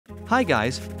Hi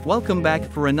guys, welcome back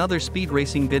for another speed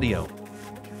racing video.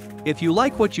 If you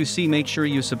like what you see, make sure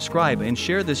you subscribe and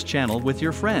share this channel with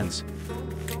your friends.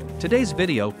 Today's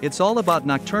video, it's all about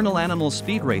nocturnal animal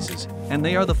speed races, and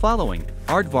they are the following: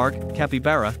 Aardvark,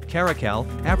 Capybara, Caracal,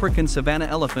 African Savannah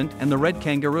Elephant and the Red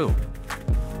Kangaroo.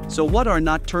 So what are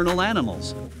nocturnal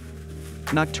animals?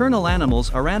 Nocturnal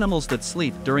animals are animals that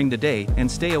sleep during the day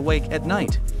and stay awake at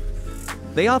night.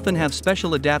 They often have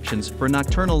special adaptations for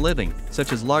nocturnal living,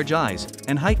 such as large eyes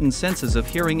and heightened senses of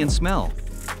hearing and smell.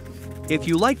 If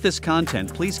you like this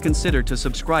content, please consider to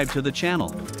subscribe to the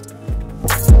channel.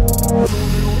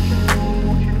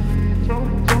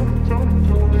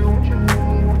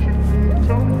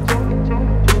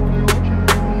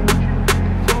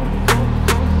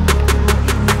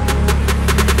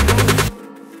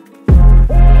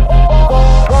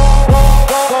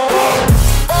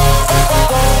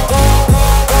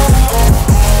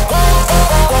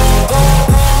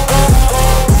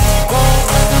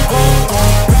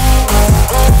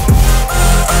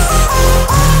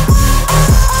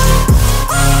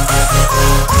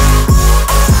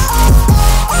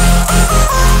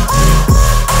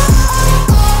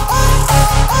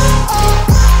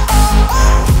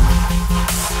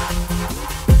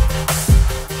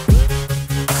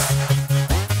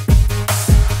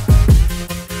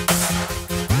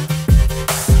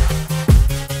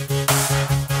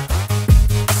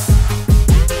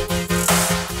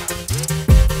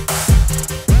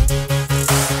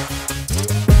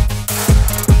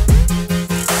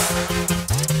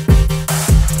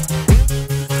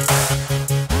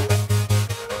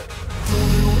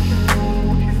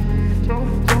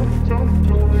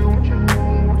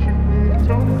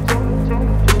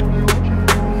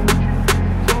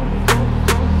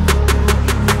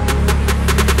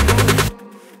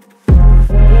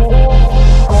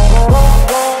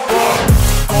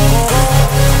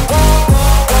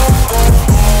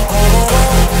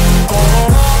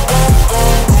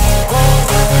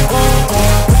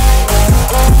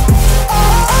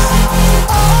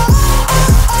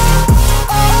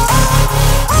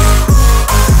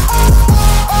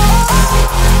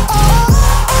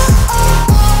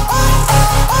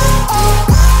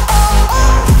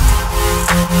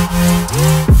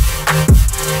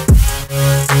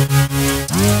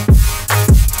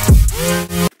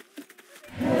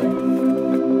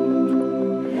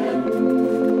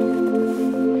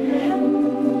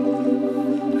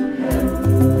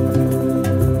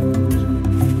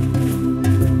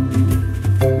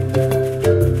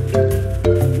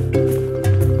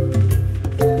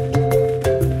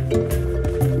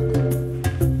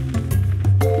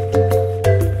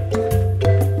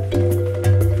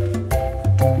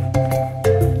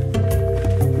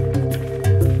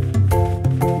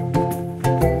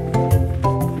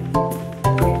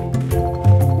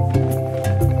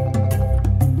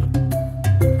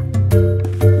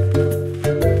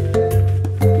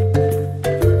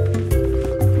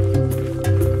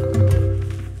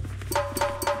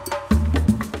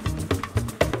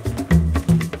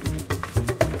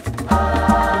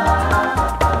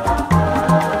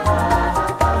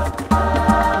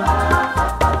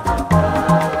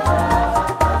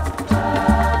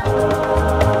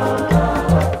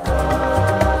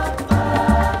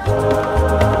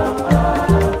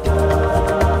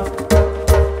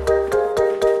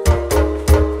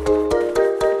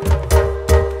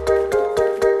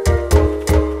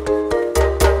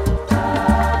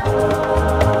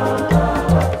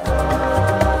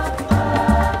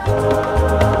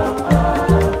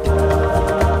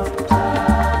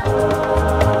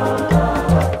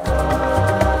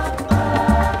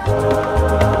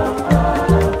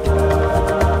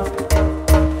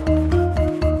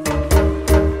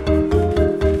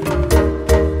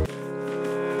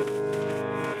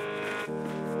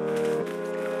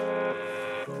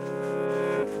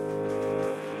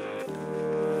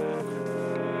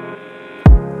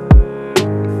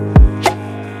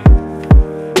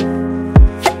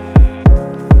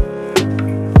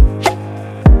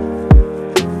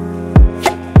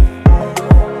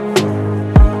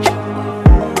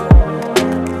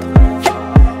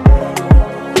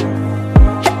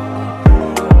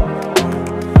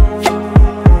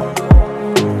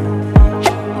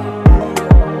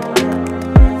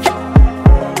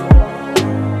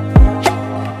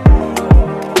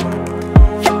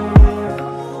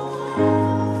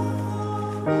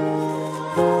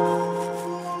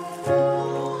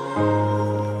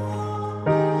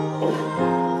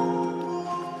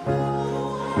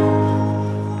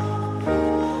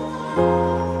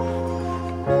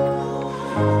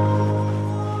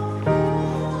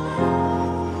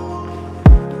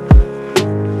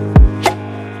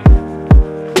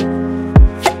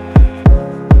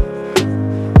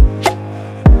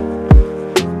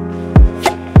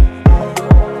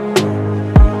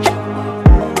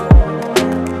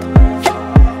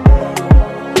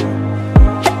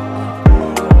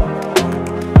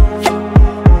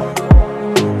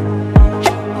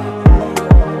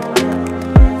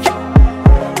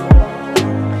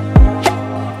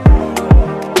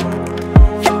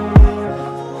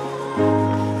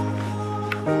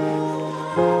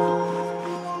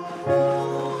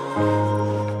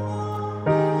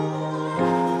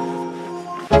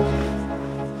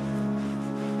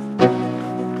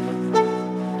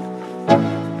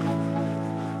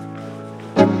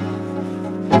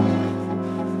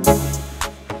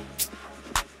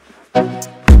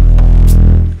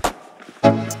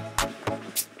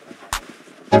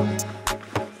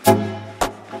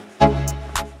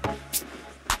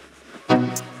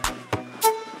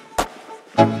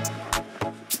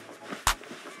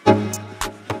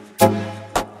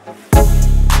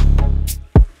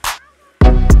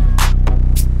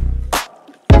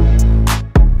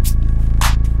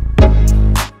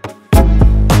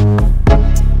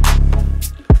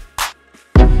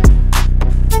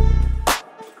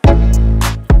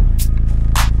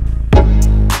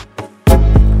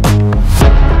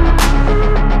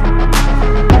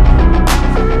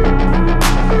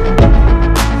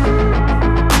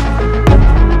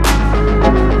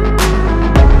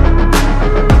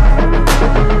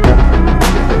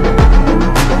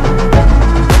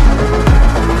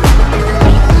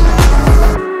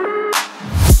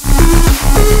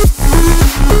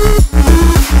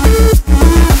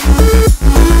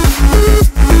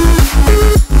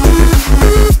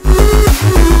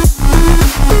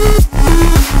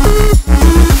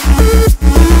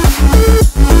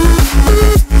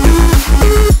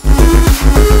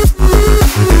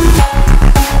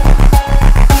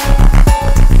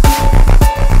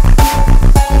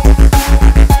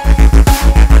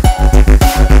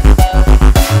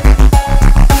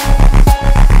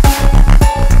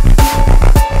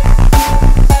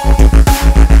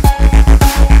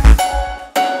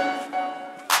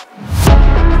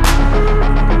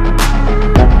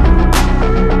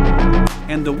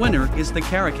 And the winner is the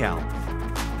Caracal.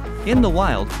 In the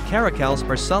wild, caracals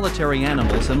are solitary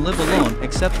animals and live alone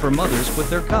except for mothers with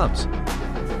their cubs.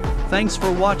 Thanks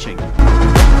for watching.